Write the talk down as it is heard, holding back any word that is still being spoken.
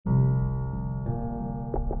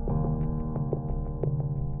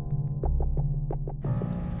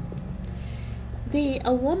The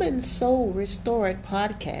A Woman's Soul Restored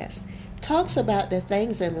podcast talks about the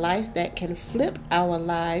things in life that can flip our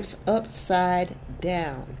lives upside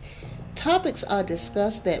down. Topics are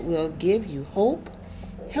discussed that will give you hope,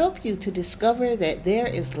 help you to discover that there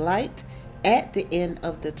is light at the end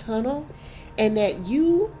of the tunnel, and that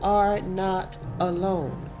you are not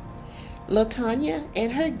alone. Latonia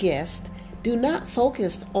and her guests do not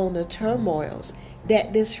focus on the turmoils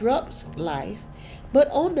that disrupts life, but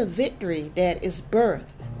on the victory that is birthed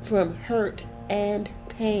from hurt and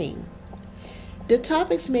pain. The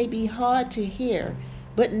topics may be hard to hear,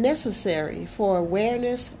 but necessary for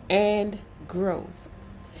awareness and growth.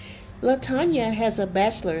 Latonia has a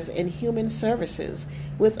bachelor's in human services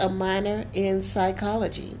with a minor in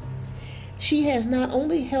psychology. She has not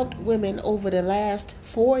only helped women over the last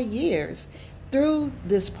 4 years through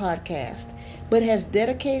this podcast, but has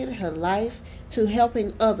dedicated her life to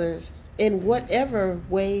helping others in whatever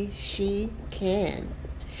way she can.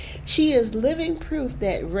 She is living proof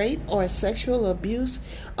that rape or sexual abuse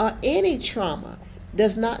or any trauma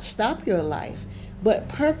does not stop your life, but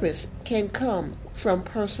purpose can come from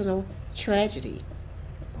personal tragedy.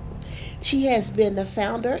 She has been the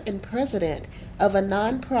founder and president of a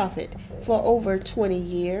nonprofit for over 20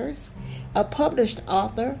 years, a published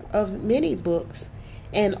author of many books,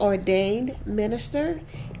 an ordained minister,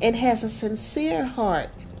 and has a sincere heart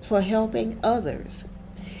for helping others.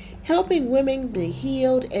 Helping women be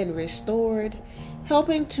healed and restored,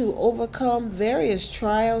 helping to overcome various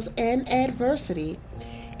trials and adversity,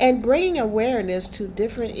 and bringing awareness to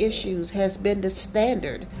different issues has been the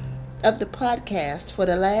standard of the podcast for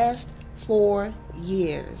the last 4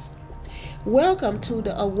 years. Welcome to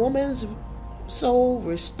the A Woman's Soul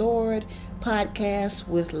Restored podcast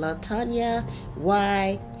with Latonia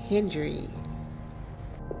Y. Hendry.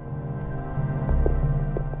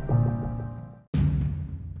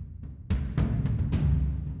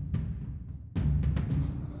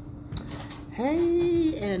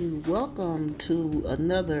 Hey, and welcome to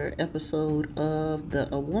another episode of the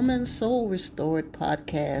A Woman's Soul Restored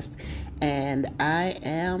podcast, and I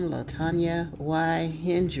am Latonia Y.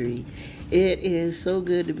 Hendry. It is so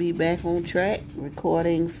good to be back on track,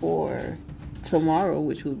 recording for tomorrow,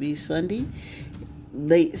 which will be Sunday,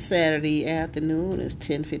 late Saturday afternoon. It's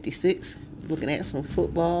 10:56. Looking at some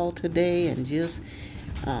football today and just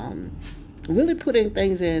really putting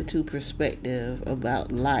things into perspective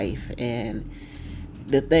about life and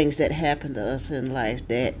the things that happen to us in life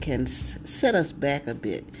that can set us back a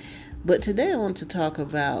bit. But today I want to talk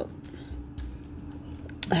about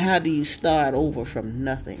how do you start over from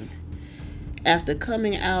nothing. After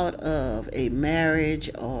coming out of a marriage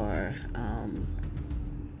or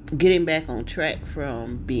getting back on track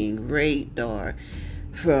from being raped or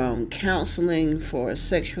from counseling for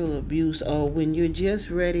sexual abuse, or when you're just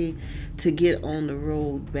ready to get on the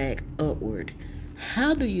road back upward,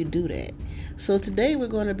 how do you do that? So today we're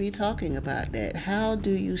going to be talking about that. How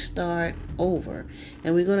do you start over?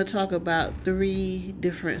 And we're going to talk about 3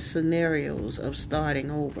 different scenarios of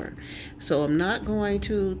starting over. So I'm not going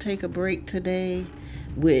to take a break today,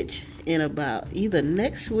 which in about either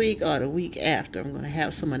next week or the week after, I'm going to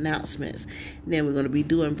have some announcements. And then we're going to be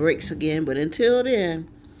doing breaks again. But until then,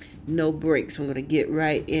 no breaks. I'm going to get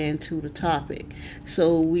right into the topic.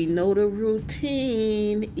 So we know the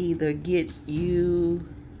routine. Either get you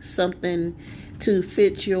something to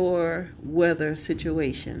fit your weather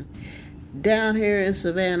situation. Down here in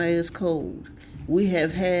Savannah is cold. We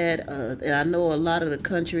have had, and I know a lot of the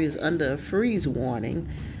country is under a freeze warning,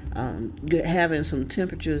 having some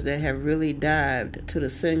temperatures that have really dived to the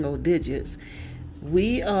single digits.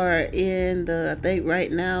 We are in I think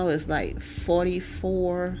right now it's like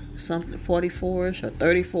 44 something, 44ish or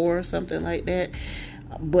 34, something like that.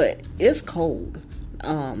 But it's cold.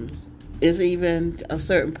 It's even a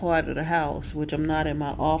certain part of the house, which I'm not in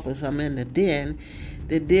my office, I'm in the den.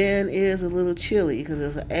 The den is a little chilly because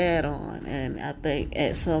it's an add-on, and I think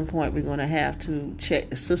at some point we're going to have to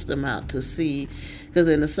check the system out to see, because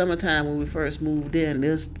in the summertime when we first moved in,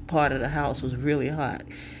 this part of the house was really hot.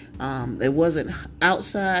 It wasn't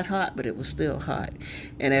outside hot, but it was still hot.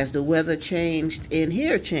 And as the weather changed, in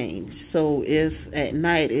here changed. So it's at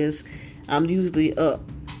night I'm usually up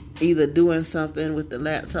either doing something with the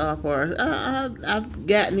laptop or I've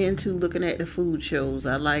gotten into looking at the food shows.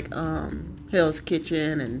 I like Hell's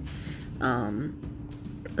Kitchen and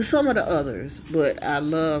some of the others, but I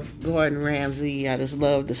love Gordon Ramsay. I just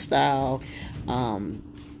love the style.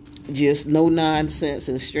 Just no nonsense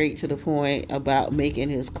and straight to the point about making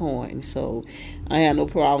his coin. So I have no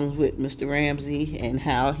problems with Mr. Ramsay and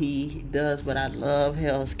how he does, but I love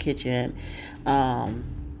Hell's Kitchen.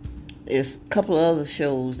 it's a couple of other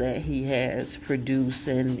shows that he has produced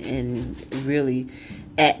and really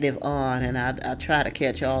active on, and I try to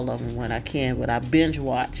catch all of them when I can, but I binge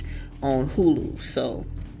watch on Hulu. So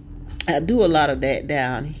I do a lot of that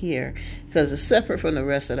down here because it's separate from the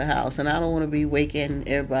rest of the house, and I don't want to be waking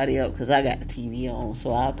everybody up because I got the TV on.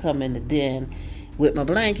 So I'll come in the den with my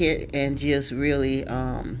blanket and just really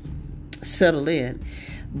settle in.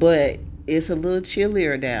 But it's a little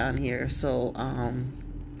chillier down here, so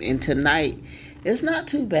and tonight it's not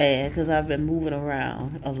too bad because I've been moving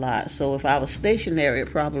around a lot. So if I was stationary, it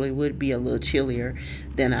probably would be a little chillier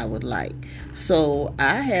than I would like. So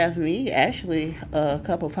I have me actually a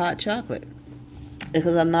cup of hot chocolate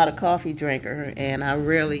because I'm not a coffee drinker and I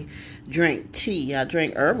rarely drink tea. I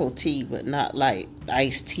drink herbal tea, but not like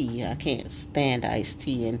iced tea. I can't stand iced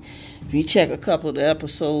tea. And if you check a couple of the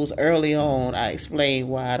episodes early on, I explain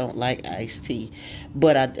why I don't like iced tea.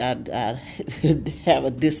 But I have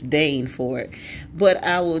a disdain for it. But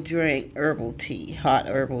I will drink herbal tea, hot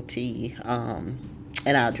herbal tea, and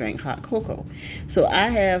I'll drink hot cocoa. So I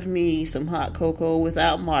have me some hot cocoa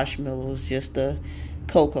without marshmallows, just the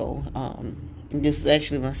cocoa. This is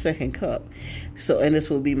actually my second cup. So, and this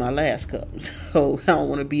will be my last cup. So I don't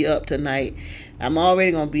want to be up tonight. I'm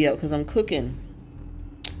already going to be up because I'm cooking.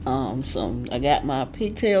 So I got my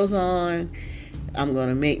pigtails on. I'm going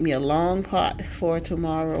to make me a long pot for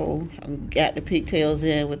tomorrow. I've got the pigtails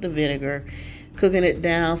in with the vinegar, cooking it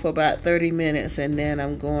down for about 30 minutes, and then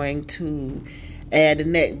I'm going to add the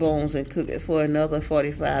neck bones and cook it for another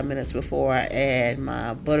 45 minutes before I add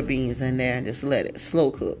my butter beans in there and just let it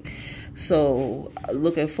slow cook. So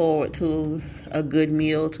looking forward to a good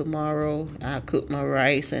meal tomorrow. I'll cook my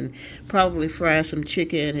rice and probably fry some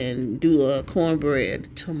chicken and do a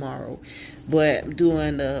cornbread tomorrow. But I'm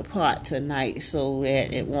doing the pot tonight so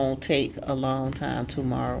that it won't take a long time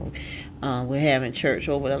tomorrow. We're having church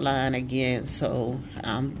over the line again, so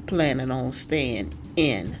I'm planning on staying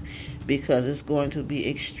in because it's going to be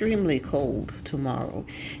extremely cold tomorrow.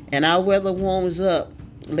 And our weather warms up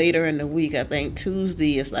later in the week. I think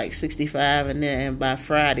Tuesday is like 65, and then by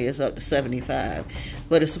Friday it's up to 75.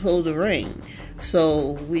 But it's supposed to rain.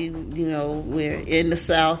 So we're in the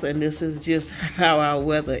South, and this is just how our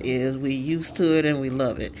weather is. We're used to it, and we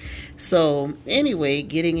love it. So anyway,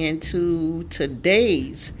 getting into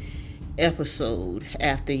today's episode,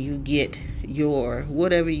 after you get your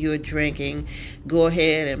whatever you're drinking, go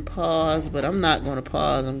ahead and pause, but I'm not going to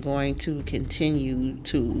pause. I'm going to continue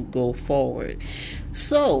to go forward.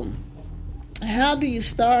 So how do you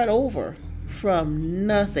start over from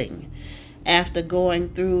nothing after going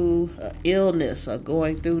through illness or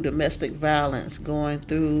going through domestic violence, going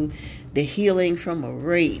through the healing from a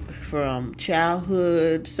rape, from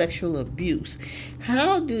childhood sexual abuse?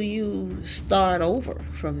 How do you start over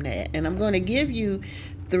from that? And I'm going to give you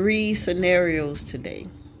 3 scenarios today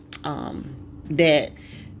that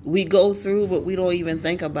we go through, but we don't even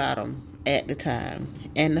think about them at the time.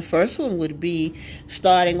 And the first one would be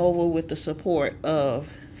starting over with the support of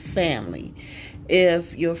family.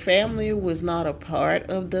 If your family was not a part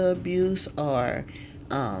of the abuse, or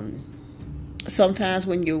sometimes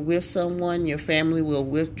when you're with someone, your family will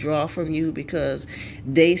withdraw from you because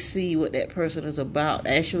they see what that person is about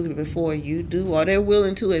actually before you do, or they're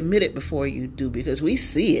willing to admit it before you do, because we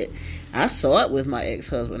see it. I saw it with my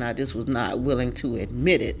ex-husband. I just was not willing to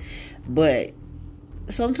admit it. But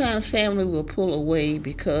sometimes family will pull away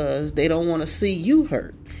because they don't want to see you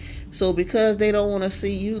hurt. So because they don't want to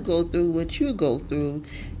see you go through what you go through,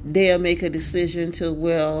 they'll make a decision to,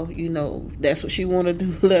 well, that's what she want to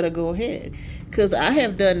do, let her go ahead. Because I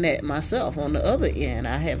have done that myself on the other end.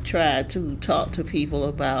 I have tried to talk to people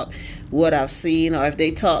about what I've seen, or if they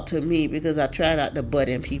talk to me, because I try not to butt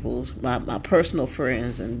in my personal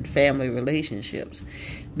friends and family relationships.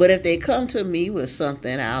 But if they come to me with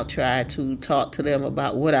something, I'll try to talk to them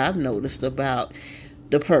about what I've noticed about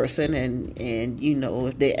the person, and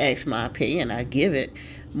if they ask my opinion, I give it.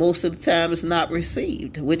 Most of the time it's not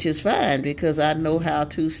received, which is fine because I know how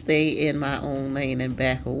to stay in my own lane and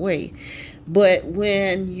back away. But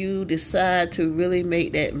when you decide to really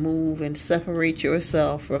make that move and separate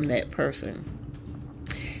yourself from that person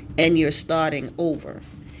and you're starting over,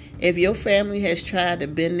 if your family has tried to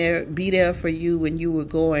be there for you when you were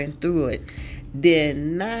going through it,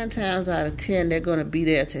 then 9 times out of 10, they're going to be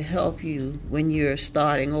there to help you when you're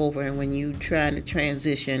starting over and when you're trying to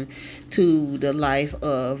transition to the life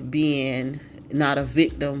of being not a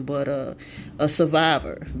victim, but a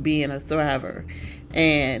survivor, being a thriver.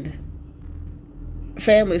 And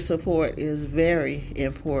family support is very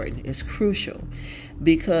important. It's crucial.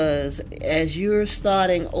 because as you're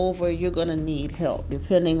starting over, you're going to need help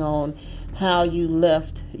depending on how you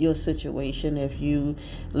left your situation. If you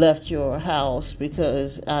left your house,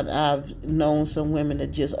 because I've known some women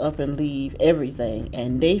that just up and leave everything,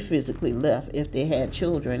 and they physically left. If they had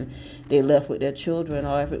children, they left with their children,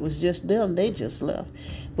 or if it was just them, they just left.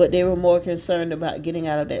 But they were more concerned about getting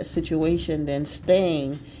out of that situation than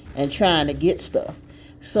staying and trying to get stuff.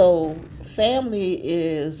 So family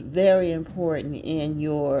is very important in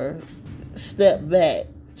your step back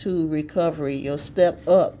to recovery, your step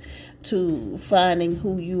up to finding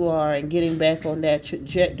who you are and getting back on that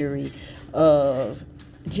trajectory of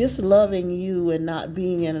just loving you and not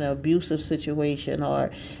being in an abusive situation,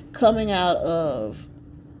 or coming out of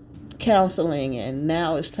counseling and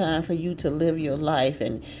now it's time for you to live your life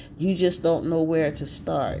and you just don't know where to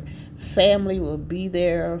start. Family will be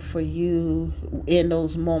there for you in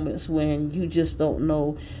those moments when you just don't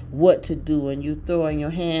know what to do and you're throwing your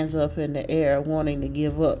hands up in the air wanting to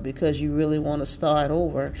give up because you really want to start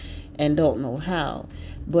over and don't know how.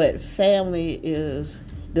 But family is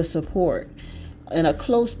the support, and a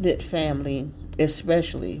close-knit family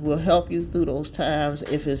especially will help you through those times.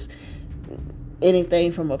 If it's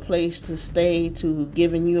anything from a place to stay to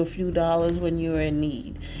giving you a few dollars when you're in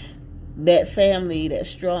need, that family, that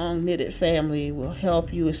strong knitted family, will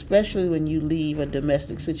help you, especially when you leave a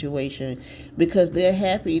domestic situation, because they're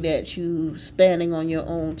happy that you standing on your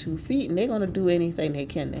own 2 feet, and they're going to do anything they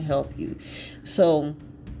can to help you. So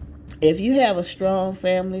if you have a strong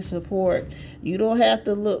family support, you don't have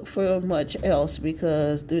to look for much else,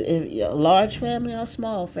 because if a large family or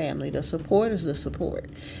small family, the support is the support,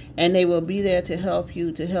 and they will be there to help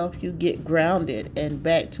you get grounded and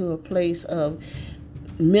back to a place of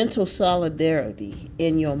mental solidarity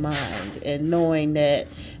in your mind, and knowing that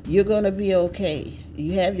you're going to be okay.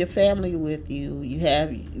 You have your family with you. You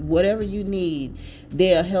have whatever you need.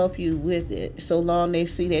 They'll help you with it, so long they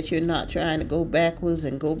see that you're not trying to go backwards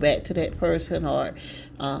and go back to that person, or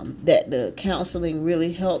that the counseling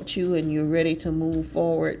really helped you and you're ready to move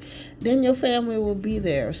forward. Then your family will be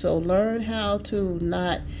there. So learn how to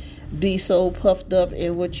not be so puffed up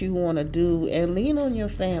in what you want to do, and lean on your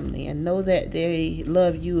family and know that they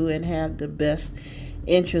love you and have the best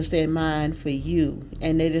interest in mind for you,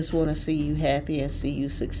 and they just want to see you happy and see you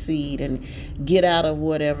succeed and get out of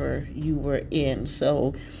whatever you were in.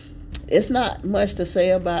 So it's not much to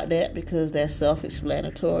say about that, because that's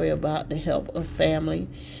self-explanatory about the help of family.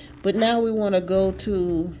 But now we want to go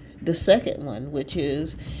to the second one, which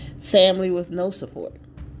is family with no support.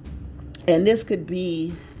 And this could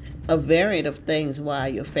be a variant of things why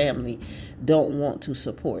your family don't want to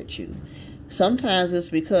support you. Sometimes it's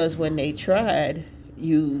because when they tried,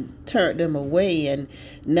 you turned them away, and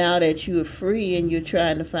now that you're free and you're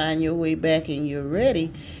trying to find your way back and you're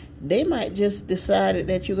ready, they might just decided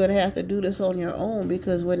that you're going to have to do this on your own,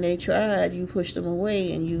 because when they tried, you pushed them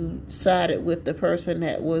away and you sided with the person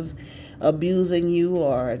that was abusing you,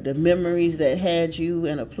 or the memories that had you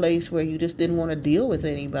in a place where you just didn't want to deal with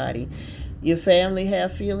anybody. Your family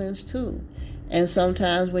have feelings too. And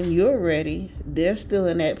sometimes when you're ready, they're still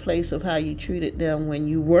in that place of how you treated them when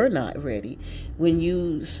you were not ready, when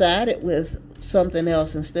you sided with something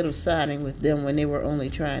else instead of siding with them when they were only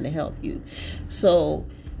trying to help you. So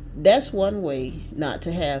that's one way not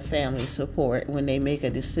to have family support, when they make a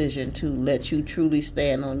decision to let you truly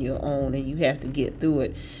stand on your own and you have to get through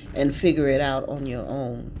it and figure it out on your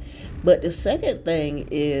own. But the second thing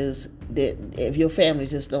is that if your family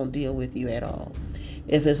just don't deal with you at all.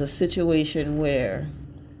 If it's a situation where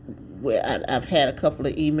I've had a couple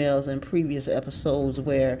of emails in previous episodes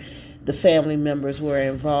where the family members were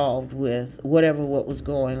involved with what was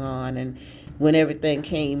going on, and when everything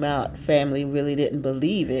came out, family really didn't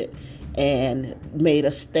believe it and made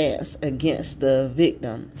a stance against the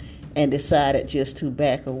victim and decided just to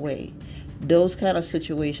back away. Those kind of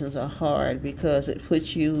situations are hard, because it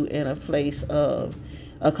puts you in a place of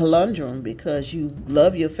a conundrum, because you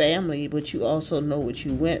love your family, but you also know what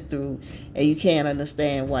you went through, and you can't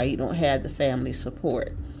understand why you don't have the family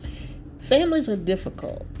support. Families are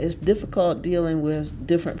difficult. It's difficult dealing with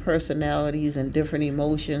different personalities and different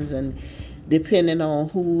emotions, and depending on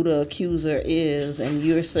who the accuser is, and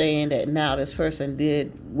you're saying that now this person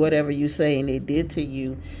did whatever you're saying they did to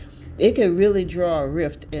you, it can really draw a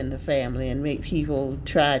rift in the family and make people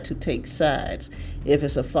try to take sides. If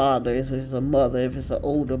it's a father, if it's a mother, if it's an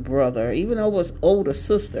older brother, even though it's older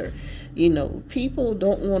sister, people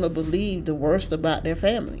don't want to believe the worst about their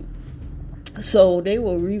family. So they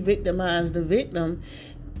will re-victimize the victim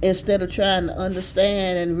instead of trying to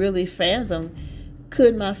understand and really fathom,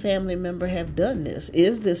 could my family member have done this?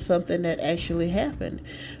 Is this something that actually happened?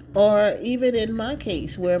 Or even in my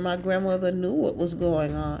case, where my grandmother knew what was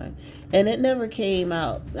going on, and it never came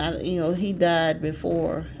out. He died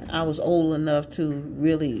before I was old enough to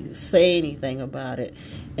really say anything about it,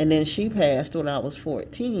 and then she passed when I was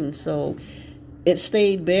 14. So it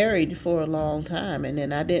stayed buried for a long time, and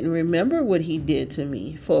then I didn't remember what he did to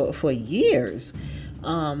me for years.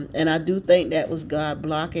 And I do think that was God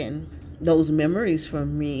blocking those memories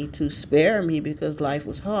from me to spare me, because life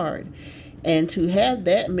was hard. And to have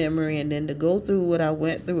that memory and then to go through what I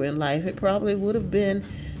went through in life, it probably would have been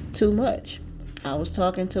too much. I was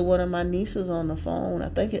talking to one of my nieces on the phone, I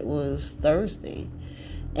think it was Thursday,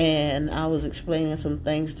 and I was explaining some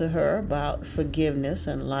things to her about forgiveness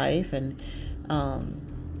and life. And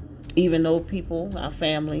even though people, our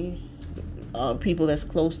family, people that's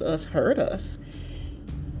close to us hurt us,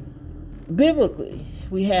 biblically,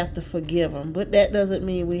 we have to forgive them, but that doesn't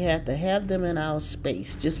mean we have to have them in our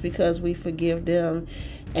space just because we forgive them.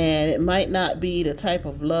 And it might not be the type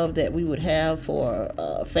of love that we would have for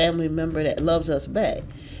a family member that loves us back,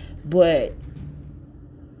 but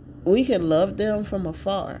we can love them from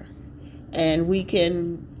afar, and we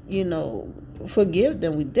can, forgive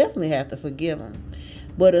them. We definitely have to forgive them.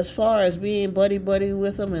 But as far as being buddy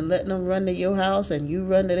with them and letting them run to your house and you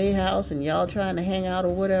run to their house and y'all trying to hang out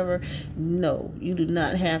or whatever, no, you do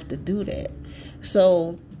not have to do that.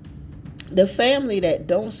 So the family that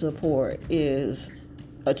don't support is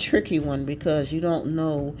a tricky one, because you don't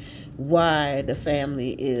know why the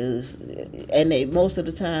family is, and most of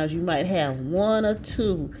the times you might have one or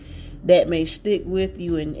two that may stick with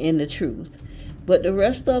you in the truth, but the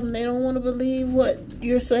rest of them, they don't want to believe what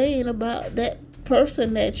you're saying about that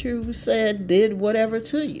person that you said did whatever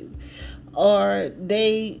to you. Or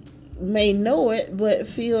they may know it but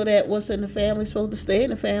feel that what's in the family is supposed to stay in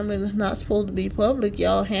the family and it's not supposed to be public.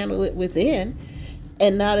 Y'all handle it within,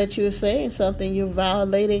 and now that you're saying something, you're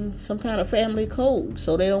violating some kind of family code,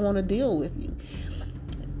 so they don't want to deal with you.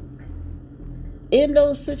 In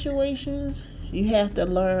those situations, you have to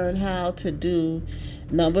learn how to do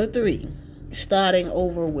number 3, starting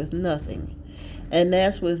over with nothing. And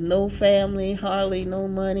that's with no family, hardly no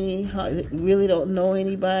money, really don't know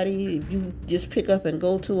anybody. If you just pick up and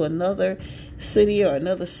go to another city or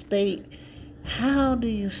another state, how do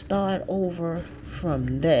you start over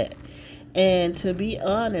from that? And to be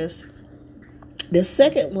honest, the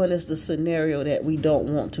second one is the scenario that we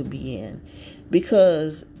don't want to be in,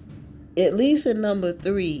 because at least in number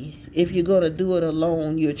 3, if you're going to do it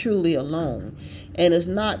alone, you're truly alone. And it's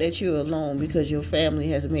not that you're alone because your family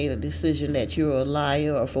has made a decision that you're a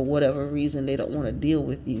liar, or for whatever reason they don't want to deal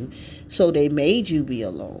with you, so they made you be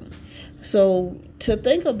alone. So to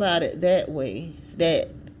think about it that way, that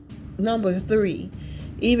number 3,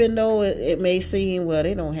 even though it may seem, well,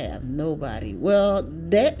 they don't have nobody, well,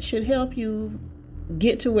 that should help you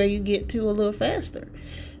get to where you get to a little faster,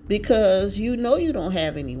 because you don't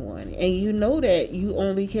have anyone, and you know that you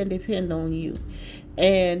only can depend on you.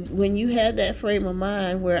 And when you have that frame of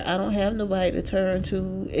mind where I don't have nobody to turn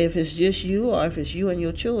to, if it's just you or if it's you and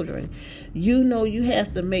your children, you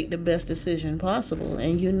have to make the best decision possible,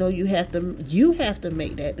 and you have to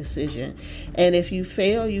make that decision. And if you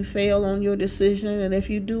fail on your decision, and if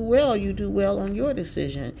you do well, you do well on your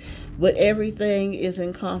decision. But everything is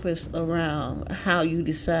encompassed around how you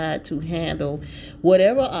decide to handle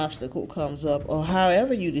whatever obstacle comes up, or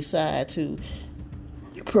however you decide to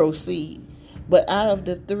proceed. But out of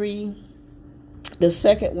the 3, the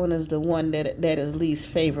second one is the one that is least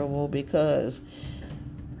favorable, because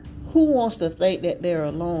who wants to think that they're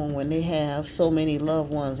alone when they have so many loved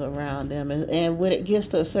ones around them? And when it gets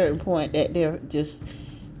to a certain point that they're just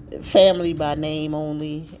family by name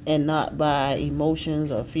only and not by emotions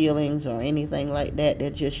or feelings or anything like that,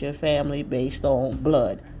 they're just your family based on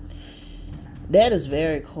blood. That is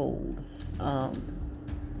very cold.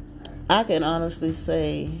 I can honestly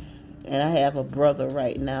say, and I have a brother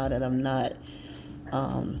right now that I'm not,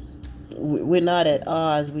 we're not at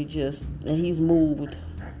odds. And he's moved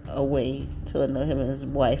away to another, him and his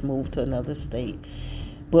wife moved to another state.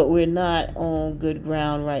 But we're not on good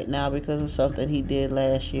ground right now because of something he did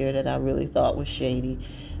last year that I really thought was shady.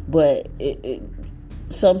 But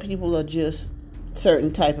some people are just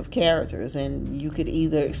certain type of characters, and you could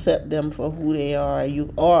either accept them for who they are,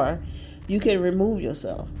 or you can remove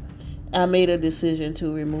yourself. I made a decision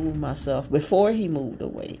to remove myself before he moved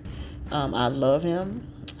away. I love him.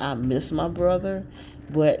 I miss my brother.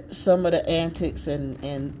 But some of the antics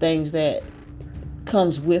and things that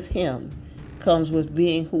comes with him, comes with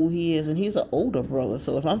being who he is. And he's an older brother.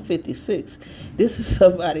 So if I'm 56, this is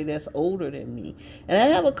somebody that's older than me. And I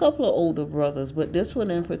have a couple of older brothers, but this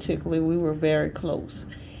one in particular, we were very close.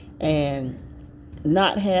 And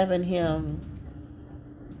not having him,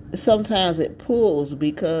 sometimes it pulls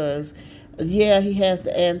because, yeah, he has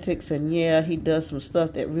the antics, and yeah, he does some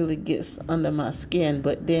stuff that really gets under my skin.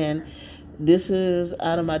 But then, this is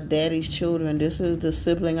out of my daddy's children. This is the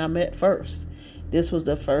sibling I met first. This was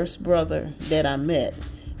the first brother that I met.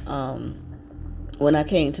 When I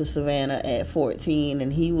came to Savannah at 14,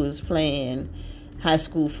 and he was playing high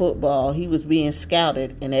school football. He was being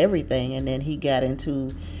scouted and everything, and then he got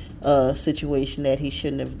into a situation that he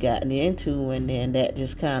shouldn't have gotten into, and then that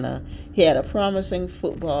just kind of, he had a promising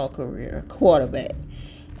football career, quarterback,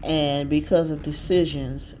 and because of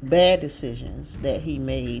decisions, bad decisions that he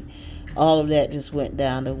made, all of that just went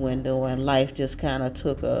down the window, and life just kind of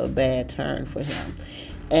took a bad turn for him.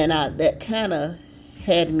 And that kind of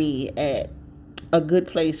had me at a good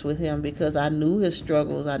place with him, because I knew his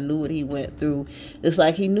struggles. I knew what he went through. It's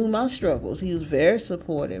like he knew my struggles. He was very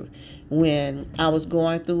supportive when I was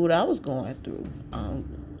going through what I was going through.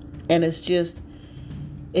 And it's just,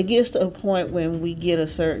 it gets to a point when we get a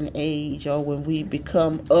certain age, or when we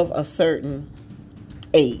become of a certain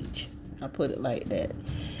age, I put it like that.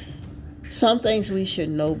 Some things we should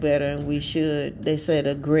know better, and we should, they say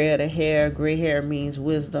the grayer the hair, gray hair means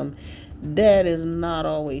wisdom. That is not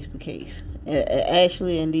always the case.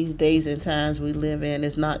 Actually, in these days and times we live in,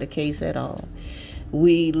 it's not the case at all.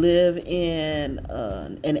 We live in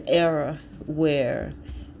an era where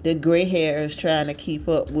the gray hair is trying to keep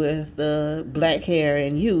up with the black hair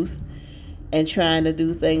and youth, and trying to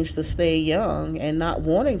do things to stay young and not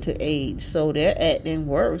wanting to age. So they're acting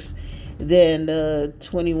worse than the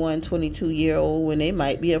 21, 22-year-old when they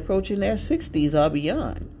might be approaching their 60s or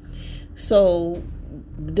beyond. So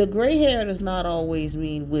the gray hair does not always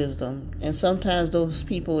mean wisdom. And sometimes those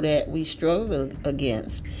people that we struggle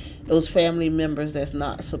against, those family members that's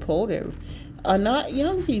not supportive, are not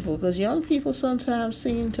young people, because young people sometimes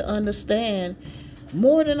seem to understand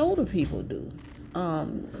more than older people do.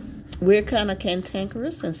 We're kind of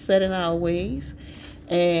cantankerous and set in our ways,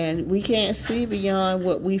 and we can't see beyond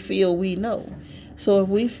what we feel we know. So if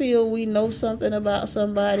we feel we know something about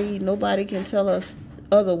somebody, nobody can tell us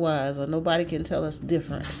otherwise, or nobody can tell us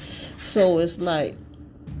different. So it's like,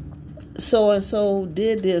 so and so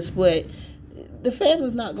did this, but the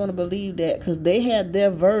family's not going to believe that, because they had their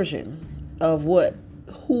version of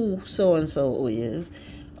who so and so is.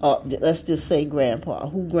 Let's just say grandpa,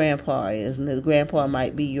 who grandpa is, and the grandpa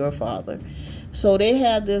might be your father. So they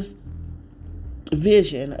have this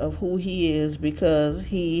vision of who he is, because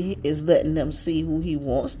he is letting them see who he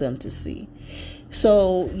wants them to see.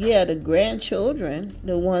 So, yeah, the grandchildren,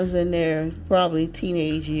 the ones in their probably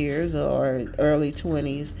teenage years or early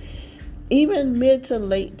 20s, even mid to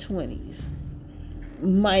late 20s,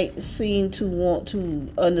 might seem to want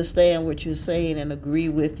to understand what you're saying and agree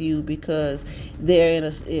with you, because they're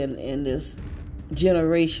in this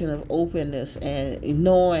generation of openness and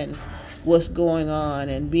knowing what's going on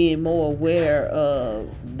and being more aware of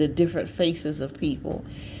the different faces of people.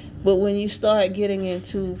 But when you start getting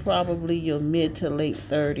into probably your mid to late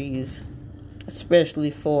 30s,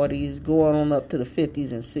 especially 40s, going on up to the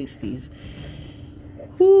 50s and 60s,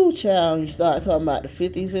 whoo, child, you start talking about the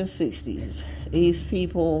 50s and 60s. These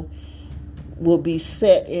people will be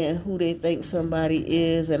set in who they think somebody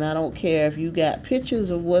is, and I don't care if you got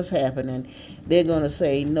pictures of what's happening. They're going to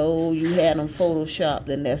say, no, you had them photoshopped,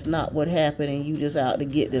 and that's not what happened, and you just out to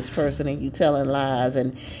get this person, and you telling lies,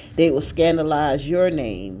 and they will scandalize your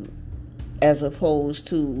name as opposed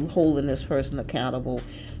to holding this person accountable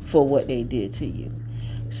for what they did to you.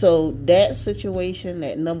 So that situation,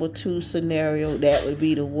 that number 2 scenario, that would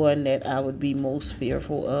be the one that I would be most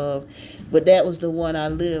fearful of. But that was the one I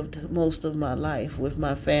lived most of my life, with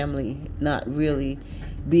my family not really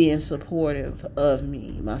being supportive of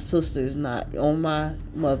me. My sister's not on my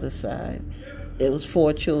mother's side. It was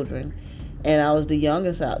 4 children, and I was the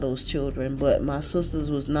youngest out of those children, but my sisters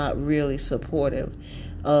was not really supportive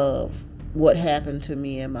of what happened to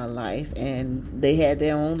me in my life, and they had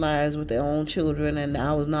their own lives with their own children, and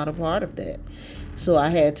I was not a part of that. So I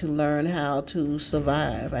had to learn how to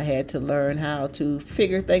survive. I had to learn how to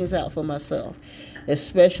figure things out for myself,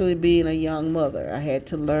 especially being a young mother. I had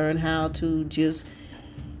to learn how to just,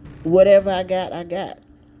 whatever I got.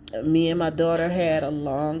 Me and my daughter had a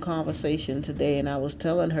long conversation today, and I was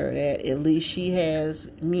telling her that at least she has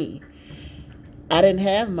me. I didn't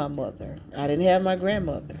have my mother. I didn't have my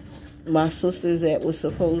grandmother. My sisters that were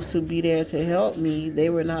supposed to be there to help me, they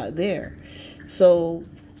were not there. So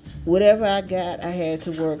whatever I got, I had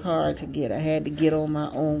to work hard to get. I had to get on my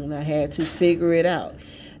own. I had to figure it out.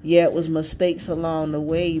 Yeah, it was mistakes along the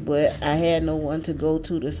way, but I had no one to go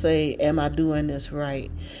to say, am I doing this right?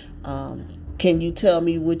 Can you tell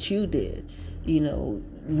me what you did?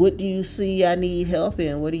 What do you see I need help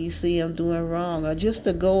in? What do you see I'm doing wrong? Or just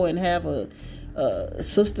to go and have a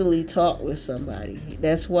sisterly talk with somebody.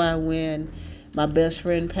 That's why when my best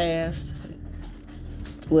friend passed,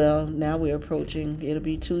 well, now we're approaching, it'll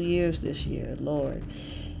be 2 years this year, Lord.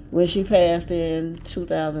 When she passed in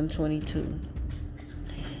 2022,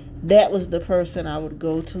 that was the person I would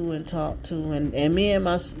go to and talk to. And me and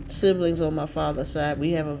my siblings on my father's side,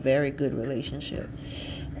 we have a very good relationship.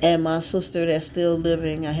 And my sister that's still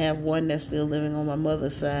living, I have one that's still living on my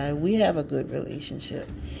mother's side, we have a good relationship.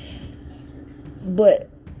 But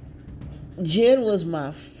Jen was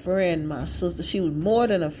my friend, my sister. She was more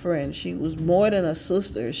than a friend. She was more than a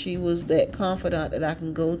sister. She was that confidant that I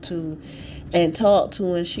can go to and talk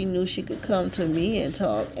to, and she knew she could come to me and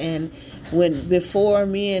talk. And before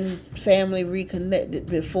me and family reconnected,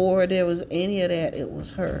 before there was any of that, it was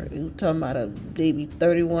her. We were talking about a maybe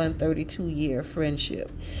 31, 32 year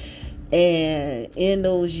friendship. And in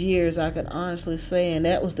those years, I could honestly say, and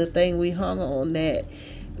that was the thing we hung on, that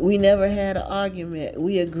we never had an argument.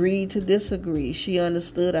 We agreed to disagree. She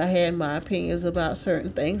understood I had my opinions about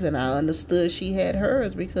certain things, and I understood she had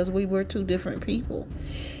hers, because we were two different people.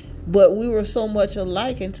 But we were so much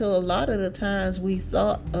alike until a lot of the times we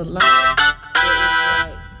thought alike. It was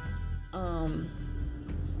like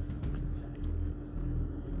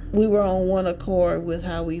we were on one accord with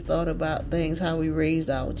how we thought about things, how we raised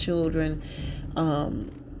our children.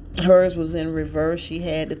 Hers was in reverse. She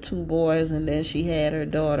had the 2 boys, and then she had her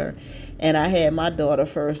daughter. And I had my daughter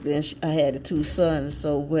first, then I had the 2 sons.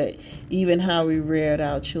 So, but even how we reared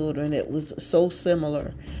our children, it was so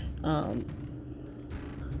similar.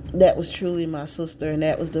 That was truly my sister, and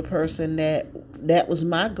that was the person that was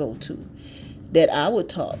my go-to, that I would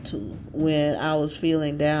talk to when I was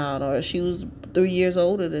feeling down. Or she was 3 years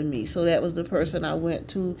older than me, so that was the person I went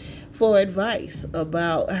to for advice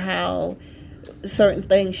about how certain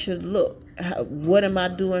things should look. What am I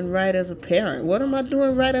doing right as a parent? What am I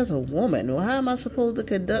doing right as a woman? Or how am I supposed to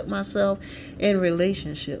conduct myself in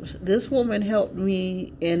relationships? This woman helped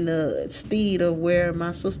me in the steed of where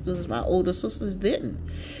my older sisters didn't.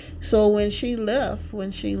 So when she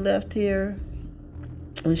left here,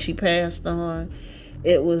 when she passed on,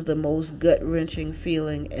 it was the most gut-wrenching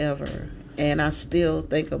feeling ever. And I still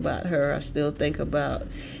think about her. I still think about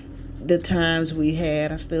the times we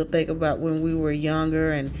had. I still think about when we were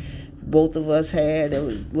younger, and both of us had,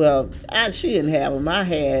 she didn't have them. I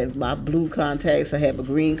had my blue contacts. I had my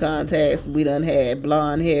green contacts. We done had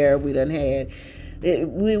blonde hair. We done had,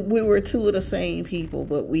 we were two of the same people,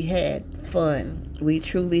 but we had fun. We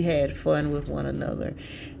truly had fun with one another.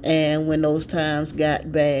 And when those times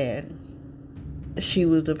got bad, she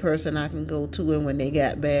was the person I can go to. And when they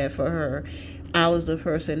got bad for her, I was the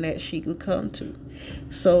person that she could come to.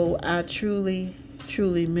 So I truly,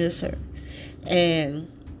 truly miss her.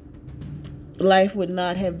 And life would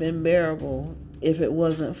not have been bearable if it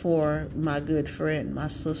wasn't for my good friend, my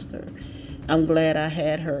sister. I'm glad I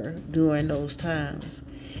had her during those times.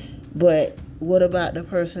 But what about the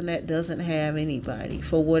person that doesn't have anybody?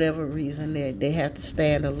 For whatever reason, they have to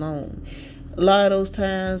stand alone. A lot of those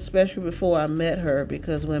times, especially before I met her,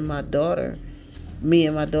 because when me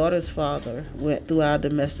and my daughter's father went through our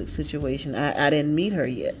domestic situation, I didn't meet her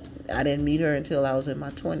yet. I didn't meet her until I was in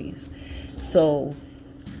my 20s. So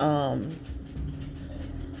I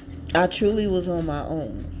truly was on my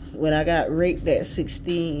own. When I got raped at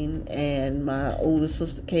 16 and my older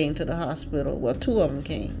sister came to the hospital, well, 2 of them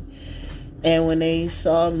came. And when they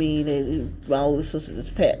saw me, my older sister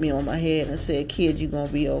just pat me on my head and said, "Kid, you're going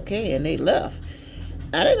to be okay." And they left.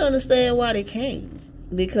 I didn't understand why they came,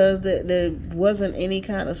 because there wasn't any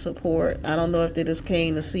kind of support. I don't know if they just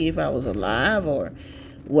came to see if I was alive or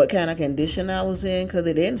what kind of condition I was in, because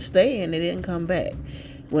they didn't stay and they didn't come back.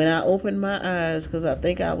 When I opened my eyes, because I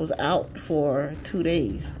think I was out for 2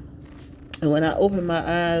 days, and when I opened my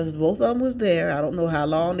eyes, both of them was there. I don't know how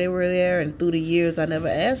long they were there, and through the years I never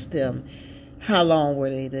asked them how long were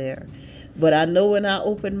they there. But I know when I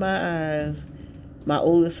opened my eyes, my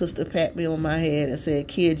older sister pat me on my head and said,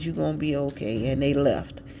 "Kid, you're going to be okay." And they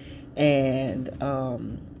left. And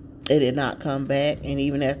they did not come back. And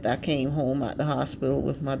even after I came home out the hospital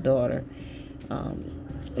with my daughter,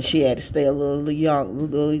 she had to stay a little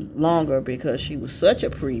longer because she was such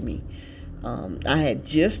a preemie. I had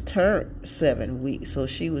just turned 7 weeks, so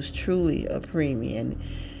she was truly a preemie. And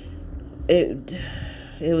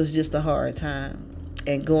it was just a hard time.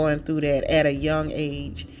 And going through that at a young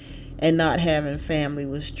age and not having family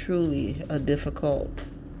was truly a difficult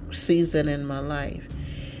season in my life.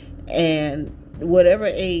 And whatever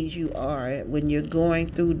age you are, when you're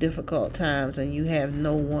going through difficult times and you have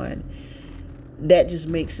no one, that just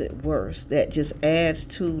makes it worse. That just adds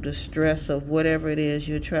to the stress of whatever it is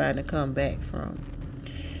you're trying to come back from.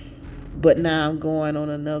 But now I'm going on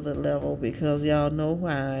another level because y'all know who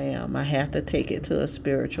I am. I have to take it to a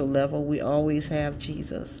spiritual level. We always have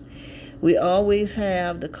Jesus. We always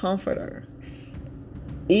have the Comforter.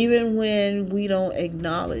 Even when we don't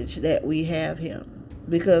acknowledge that we have him.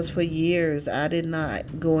 Because for years I did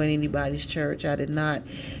not go in anybody's church. I did not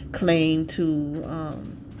claim to,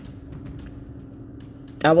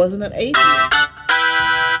 I wasn't an atheist.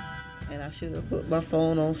 And I should have put my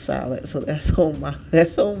phone on silent, so that's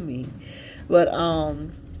on me. But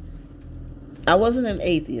I wasn't an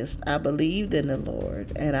atheist. I believed in the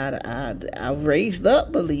Lord, and I raised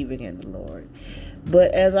up believing in the Lord.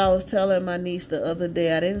 But as I was telling my niece the other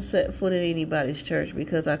day, I didn't set foot in anybody's church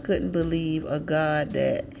because I couldn't believe a God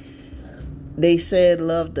that they said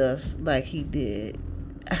loved us like he did.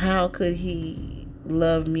 How could he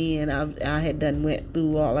love me? And I had done went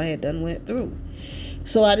through all I had done went through.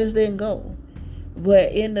 So I just didn't go.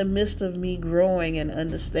 But in the midst of me growing and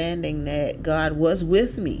understanding that God was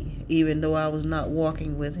with me, even though I was not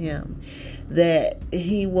walking with him, that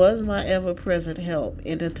he was my ever-present help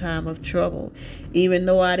in a time of trouble, even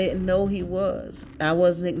though I didn't know he was. I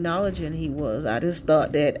wasn't acknowledging he was. I just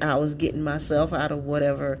thought that I was getting myself out of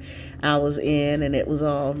whatever I was in and it was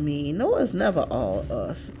all me. No, it's never all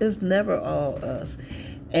us. It's never all us.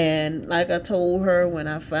 And like I told her, when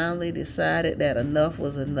I finally decided that enough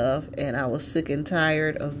was enough and I was sick and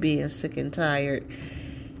tired of being sick and tired,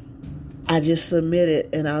 I just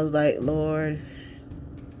submitted and I was like, Lord,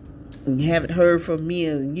 you haven't heard from me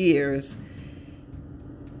in years,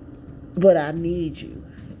 but I need you.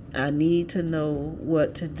 I need to know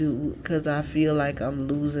what to do because I feel like I'm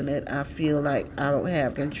losing it. I feel like I don't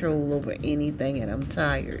have control over anything and I'm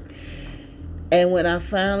tired. And when I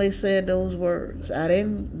finally said those words, I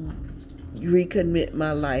didn't recommit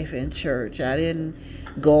my life in church. I didn't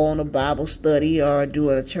go on a Bible study or do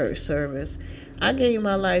a church service. I gave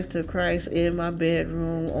my life to Christ in my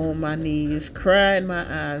bedroom on my knees, crying my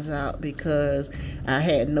eyes out because I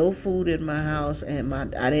had no food in my house and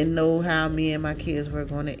I didn't know how me and my kids were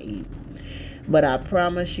going to eat. But I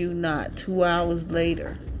promise you not, 2 hours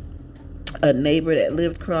later, a neighbor that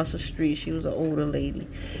lived across the street, she was an older lady,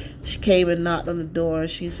 she came and knocked on the door and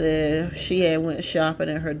she said she had went shopping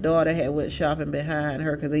and her daughter had went shopping behind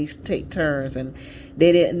her because they used to take turns and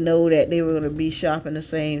they didn't know that they were going to be shopping the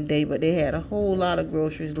same day, but they had a whole lot of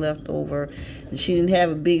groceries left over and she didn't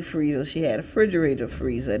have a big freezer. She had a refrigerator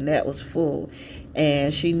freezer and that was full.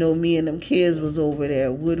 And she know me and them kids was over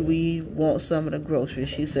there. Would we want some of the groceries?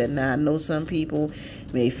 She said, nah, I know some people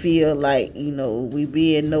may feel like, we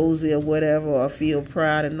being nosy or whatever, or feel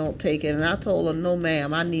proud and don't take it. And I told her, no,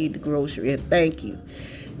 ma'am, I need the grocery and thank you.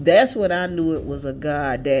 That's when I knew it was a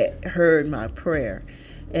God that heard my prayer.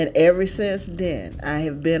 And ever since then, I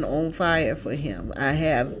have been on fire for him. I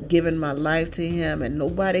have given my life to him, and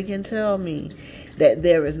nobody can tell me that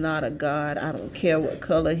there is not a God. I don't care what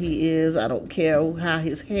color he is. I don't care how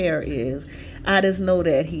his hair is. I just know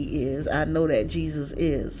that he is. I know that Jesus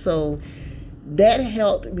is. So that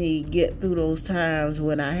helped me get through those times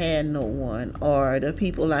when I had no one, or the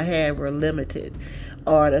people I had were limited,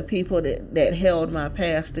 or the people that held my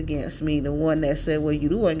past against me, the one that said, well, you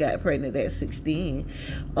the one got pregnant at 16,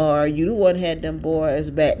 or you the one had them boys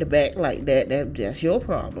back to back like that, that's your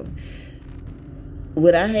problem.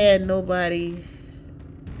 When I had nobody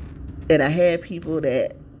and I had people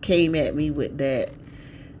that came at me with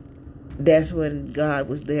that's when God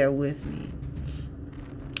was there with me.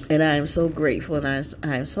 And I am so grateful and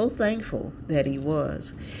I am so thankful that he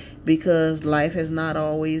was, because life has not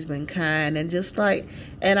always been kind.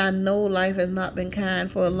 And I know life has not been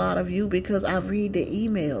kind for a lot of you because I read the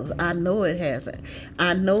emails. I know it hasn't.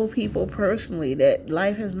 I know people personally that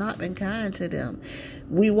life has not been kind to them.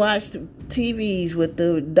 We watch TVs with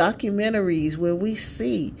the documentaries where we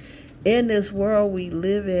see in this world we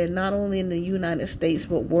live in, not only in the United States,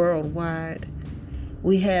 but worldwide,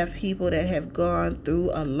 we have people that have gone through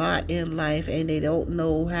a lot in life and they don't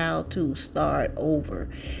know how to start over,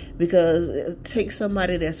 because it takes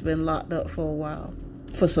somebody that's been locked up for a while,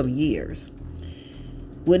 for some years.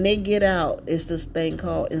 When they get out, it's this thing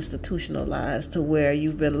called institutionalized, to where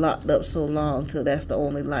you've been locked up so long till that's the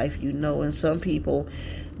only life you know. And some people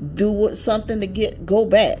do something to go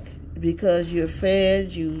back, because you're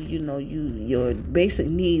fed, your basic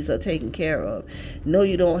needs are taken care of. No,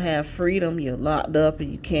 you don't have freedom, you're locked up and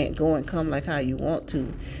you can't go and come like how you want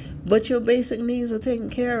to. But your basic needs are taken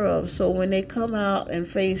care of. So when they come out and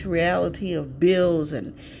face reality of bills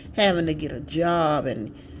and having to get a job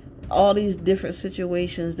and all these different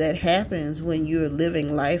situations that happens when you're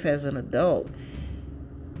living life as an adult,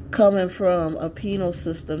 coming from a penal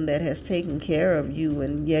system that has taken care of you,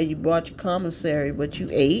 and yeah, you brought your commissary, but you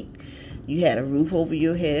ate, you had a roof over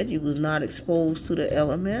your head, you was not exposed to the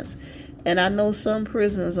elements. And I know some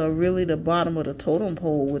prisons are really the bottom of the totem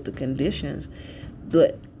pole with the conditions,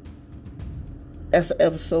 but that's an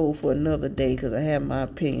episode for another day, because I have my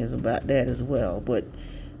opinions about that as well. But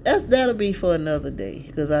that'll be for another day,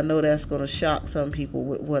 because I know that's going to shock some people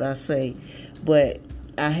with what I say. But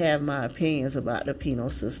I have my opinions about the penal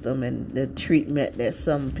system and the treatment that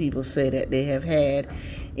some people say that they have had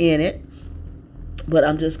in it. But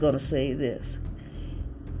I'm just going to say this.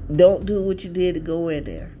 Don't do what you did to go in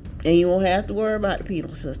there. And you won't have to worry about the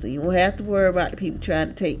penal system. You won't have to worry about the people trying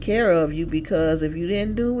to take care of you, because if you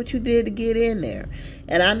didn't do what you did to get in there.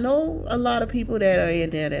 And I know a lot of people that are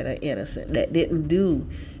in there that are innocent, that didn't do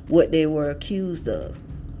what they were accused of.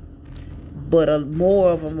 But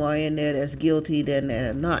more of them are in there that's guilty than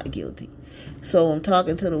that are not guilty. So I'm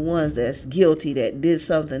talking to the ones that's guilty, that did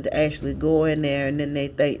something to actually go in there, and then they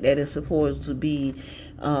think that it's supposed to be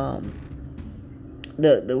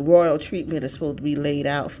the royal treatment is supposed to be laid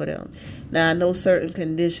out for them. Now, I know certain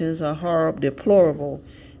conditions are horrible, deplorable,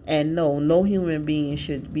 and no human being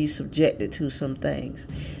should be subjected to some things.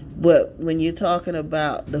 But when you're talking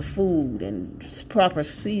about the food and proper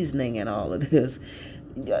seasoning and all of this,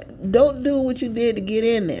 don't do what you did to get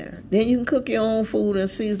in there. Then you can cook your own food and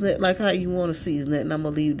season it like how you want to season it, and I'm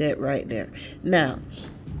going to leave that right there. Now,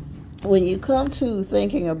 when you come to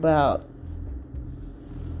thinking about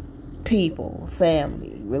people,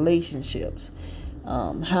 family, relationships,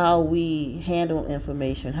 how we handle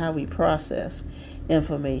information, how we process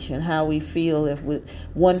information, how we feel if with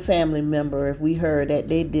one family member, if we heard that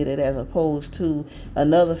they did it, as opposed to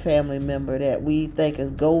another family member that we think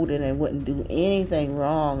is golden and wouldn't do anything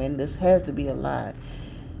wrong, and this has to be a lie.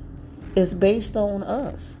 It's based on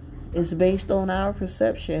us. It's based on our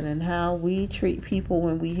perception and how we treat people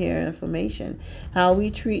when we hear information, how we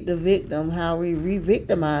treat the victim, how we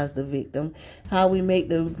re-victimize the victim, how we make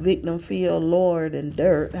the victim feel lowered and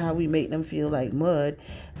dirt, how we make them feel like mud,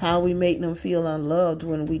 how we make them feel unloved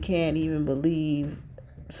when we can't even believe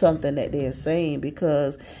something that they're saying,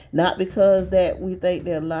 because not because that we think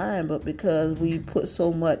they're lying, but because we put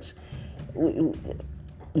so much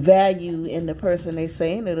value in the person they're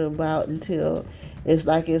saying it about, until it's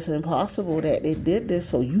like it's impossible that they did this,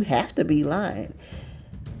 so you have to be lying.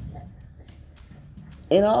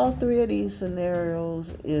 In all three of these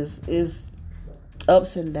scenarios is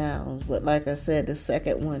ups and downs, but like I said, the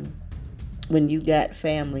second one, when you got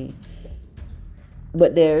family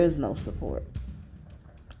but there is no support,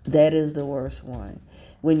 that is the worst one.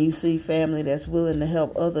 When you see family that's willing to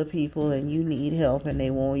help other people and you need help and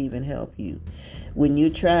they won't even help you. When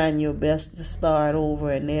you're trying your best to start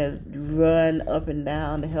over and they run up and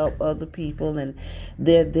down to help other people and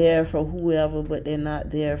they're there for whoever, but they're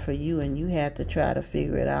not there for you, and you have to try to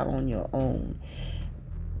figure it out on your own.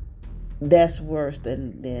 That's worse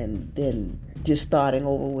than just starting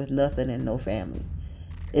over with nothing and no family.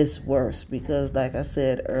 It's worse because, like I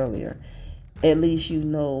said earlier, at least you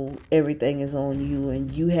know everything is on you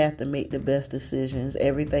and you have to make the best decisions.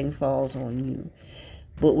 Everything falls on you.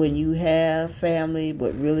 But when you have family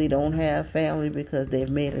but really don't have family because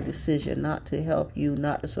they've made a decision not to help you,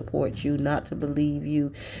 not to support you, not to believe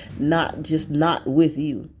you, not with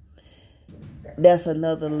you, that's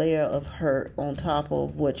another layer of hurt on top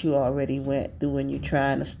of what you already went through when you're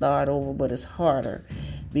trying to start over, but it's harder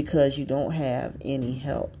because you don't have any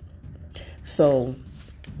help. So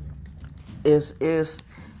it's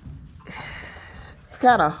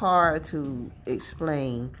kind of hard to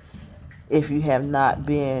explain if you have not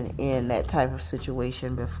been in that type of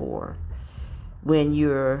situation before. When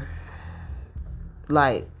you're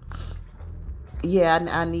like, yeah,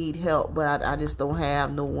 I need help, but I just don't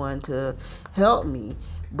have no one to help me.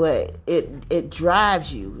 But it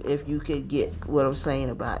drives you, if you could get what I'm saying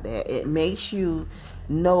about that. It makes you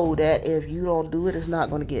know that if you don't do it, it's not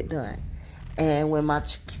going to get done. And when my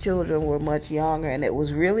children were much younger and it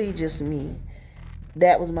was really just me,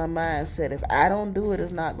 that was my mindset. If I don't do it,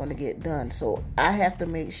 it's not going to get done. So I have to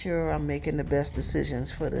make sure I'm making the best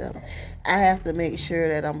decisions for them. I have to make sure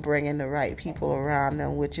that I'm bringing the right people around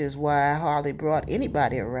them, which is why I hardly brought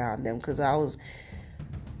anybody around them, because I was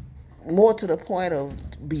more to the point of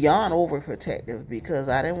beyond overprotective, because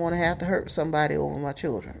I didn't want to have to hurt somebody over my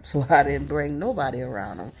children. So I didn't bring nobody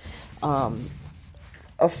around them.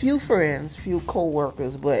 A few friends, few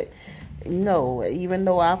co-workers, but no, even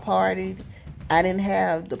though I partied, I didn't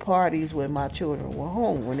have the parties when my children were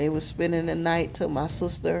home. When they were spending the night to my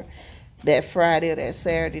sister, that Friday or that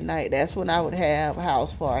Saturday night, that's when I would have a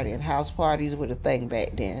house party, and house parties were the thing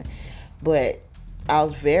back then. But I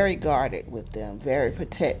was very guarded with them, very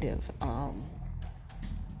protective.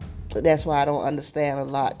 That's why I don't understand a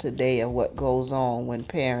lot today of what goes on when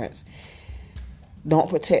parents don't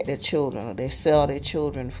protect their children, or they sell their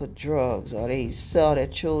children for drugs, or they sell their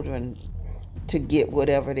children to get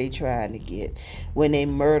whatever they trying to get, when they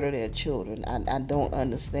murder their children. I don't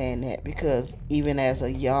understand that, because even as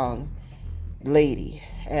a young lady,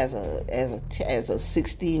 as a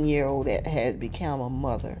 16-year-old that had become a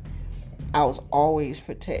mother, I was always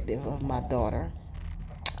protective of my daughter,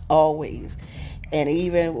 always. And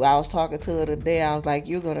even when I was talking to her today, I was like,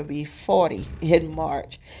 "You're gonna be 40 in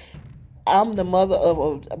March." I'm the mother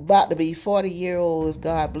of about to be 40-year-old, if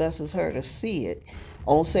God blesses her to see it,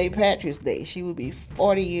 on St. Patrick's Day. She would be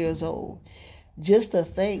 40 years old. Just to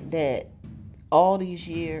think that all these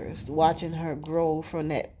years watching her grow from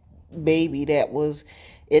that baby that was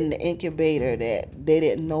in the incubator, that they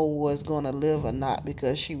didn't know was going to live or not,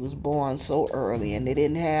 because she was born so early and they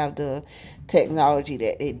didn't have the technology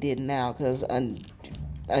that they did now. Because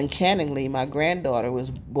uncannily, my granddaughter was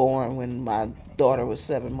born when my daughter was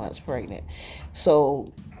 7 months pregnant.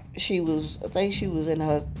 So I think she was in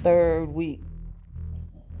her third week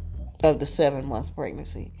of the 7 month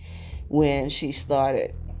pregnancy when she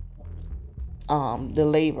started the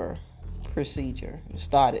labor procedure,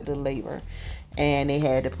 started the labor, and they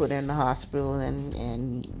had to put her in the hospital.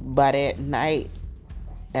 And by that night,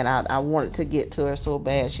 and I wanted to get to her so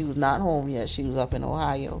bad. She was not home yet. She was up in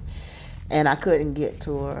Ohio, and I couldn't get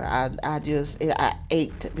to her. I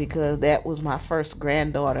ached, because that was my first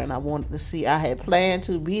granddaughter, and I wanted to see. I had planned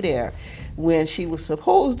to be there when she was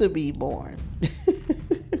supposed to be born,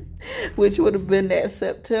 which would have been that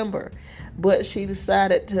September. But she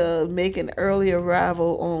decided to make an early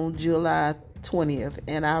arrival on July 20th,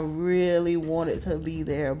 and I really wanted to be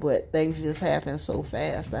there, but things just happened so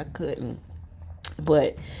fast I couldn't.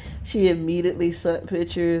 But she immediately sent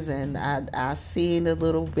pictures, and I seen the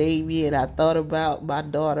little baby, and I thought about my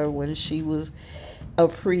daughter when she was a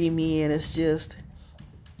preemie, and it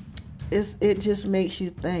just makes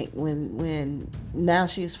you think, when now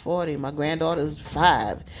she's 40, my granddaughter's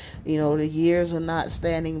 5. The years are not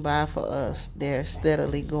standing by for us, they're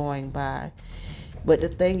steadily going by. But the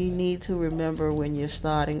thing you need to remember when you're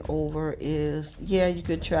starting over is, yeah, you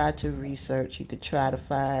could try to research, you could try to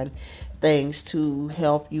find things to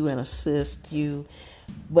help you and assist you.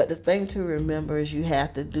 But the thing to remember is you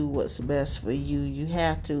have to do what's best for you. You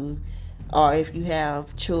have to, or if you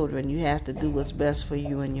have children, you have to do what's best for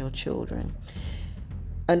you and your children.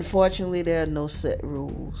 Unfortunately, there are no set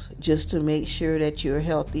rules, just to make sure that you're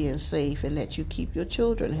healthy and safe, and that you keep your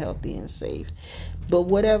children healthy and safe. But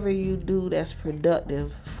whatever you do that's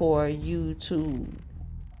productive for you to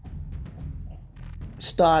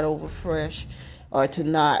start over fresh, or to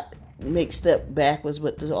not make step backwards,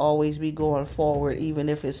 but to always be going forward, even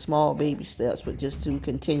if it's small baby steps, but just to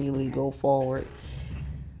continually go forward,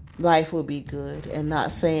 life will be good. And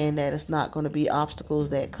not saying that it's not going to be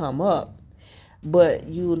obstacles that come up, but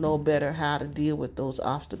you'll know better how to deal with those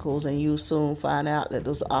obstacles, and you'll soon find out that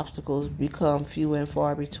those obstacles become few and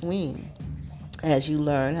far between as you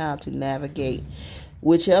learn how to navigate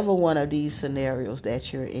whichever one of these scenarios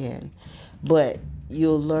that you're in. But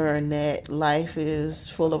you'll learn that life is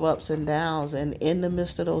full of ups and downs, and in the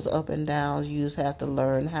midst of those up and downs, you just have to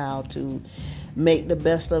learn how to make the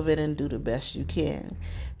best of it and do the best you can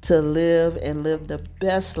to live the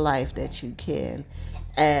best life that you can,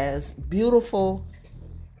 as beautiful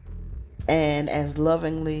and as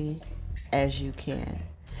lovingly as you can.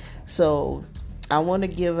 So I want to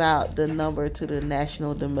give out the number to the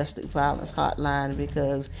National Domestic Violence Hotline,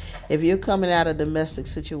 because if you're coming out of a domestic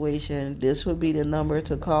situation, this would be the number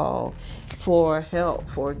to call for help,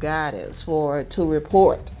 for guidance, to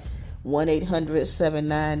report.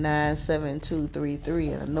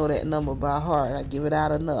 1-800-799-7233. And I know that number by heart. I give it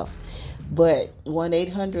out enough. But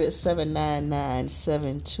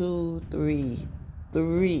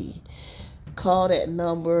 1-800-799-7233. Call that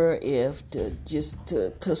number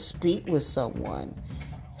to speak with someone.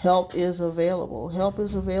 Help is available. Help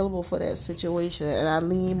is available for that situation. And I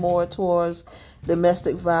lean more towards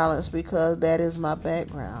domestic violence, because that is my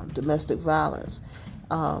background. Domestic violence.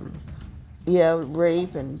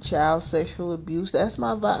 Rape and child sexual abuse. That's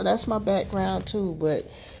my background too.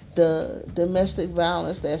 But the domestic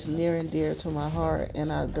violence that's near and dear to my heart,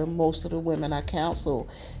 and most of the women I counsel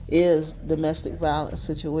is domestic violence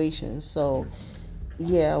situations. So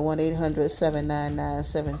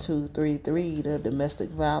 1-800-799-7233, the domestic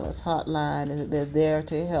violence hotline, they're there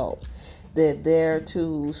to help. They're there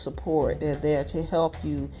to support. They're there to help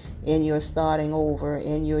you in your starting over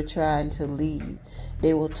and you're trying to leave.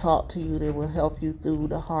 They will talk to you. They will help you through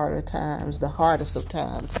the harder times, the hardest of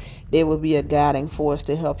times. They will be a guiding force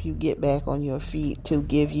to help you get back on your feet, to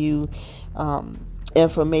give you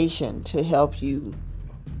information to help you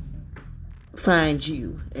find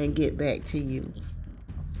you and get back to you.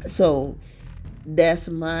 So that's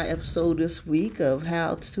my episode this week of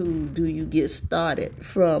how to do you get started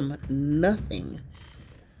from nothing.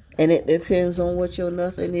 And it depends on what your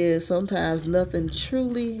nothing is. Sometimes nothing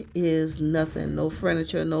truly is nothing. No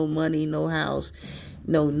furniture, no money, no house,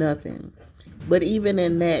 no nothing. But even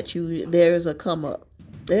in that, there's a come up.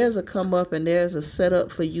 There's a come up and there's a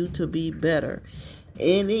setup for you to be better.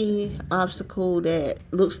 Any obstacle that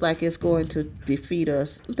looks like it's going to defeat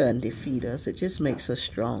us doesn't defeat us. It just makes us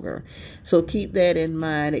stronger. So keep that in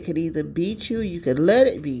mind. It could either beat you, you could let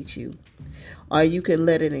it beat you, or you can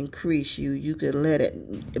let it increase you. You can let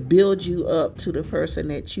it build you up to the person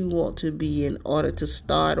that you want to be in order to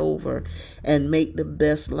start over and make the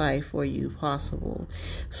best life for you possible.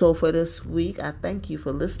 So for this week, I thank you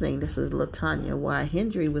for listening. This is Latonia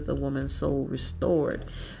Hendry with A Woman's Soul Restored.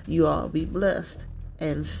 You all be blessed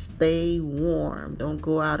and stay warm. Don't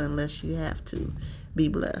go out unless you have to. Be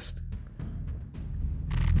blessed.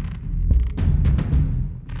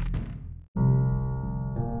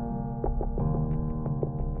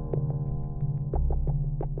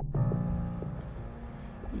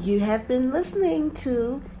 You have been listening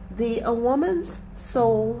to the A Woman's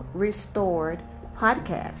Soul Restored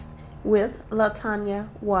podcast with Latonia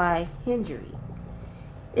Hendry.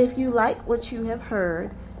 If you like what you have heard,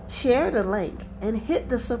 share the link and hit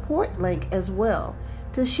the support link as well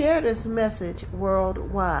to share this message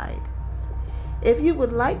worldwide. If you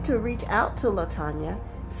would like to reach out to Latonia,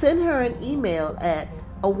 send her an email at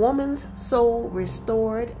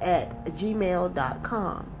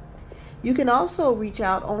awomanssoulrestored@gmail.com. You can also reach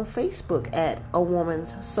out on Facebook at A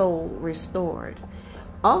Woman's Soul Restored.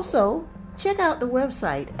 Also, check out the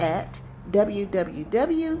website at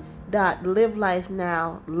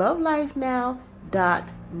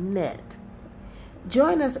www.livelifenowlovelifenow.net.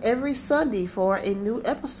 Join us every Sunday for a new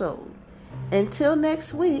episode. Until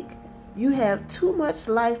next week, you have too much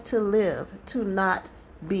life to live to not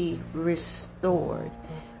be restored.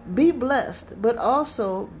 Be blessed, but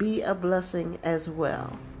also be a blessing as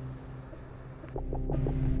well.